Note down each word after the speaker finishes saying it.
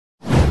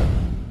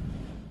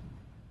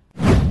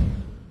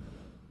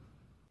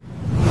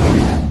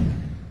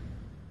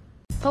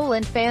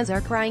Poland fans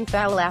are crying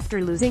foul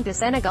after losing to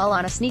Senegal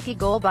on a sneaky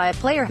goal by a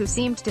player who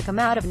seemed to come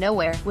out of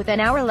nowhere. With an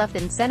hour left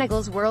in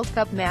Senegal's World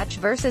Cup match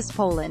versus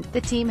Poland,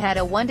 the team had a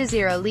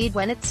 1-0 lead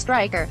when its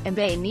striker,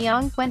 Mbaye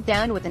Niang, went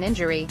down with an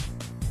injury.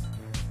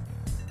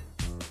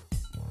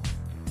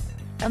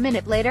 A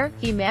minute later,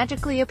 he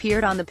magically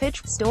appeared on the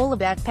pitch, stole a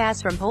back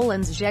pass from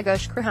Poland's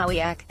Grzegorz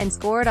Krychowiak, and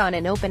scored on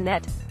an open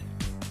net.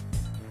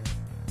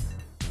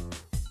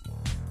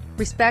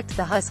 Respect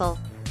the hustle.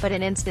 But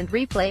an instant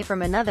replay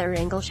from another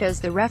angle shows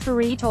the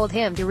referee told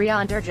him to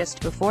re-enter just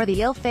before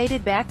the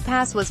ill-fated back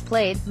pass was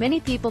played.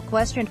 Many people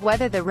questioned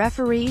whether the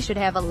referee should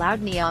have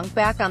allowed Niang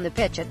back on the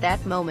pitch at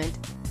that moment.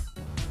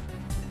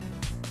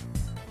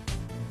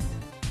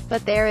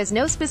 But there is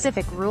no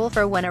specific rule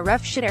for when a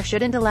ref should or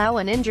shouldn't allow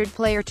an injured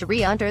player to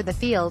re-enter the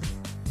field.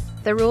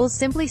 The rules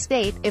simply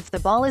state, if the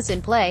ball is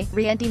in play,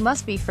 re-entry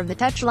must be from the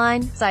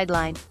touchline,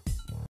 sideline.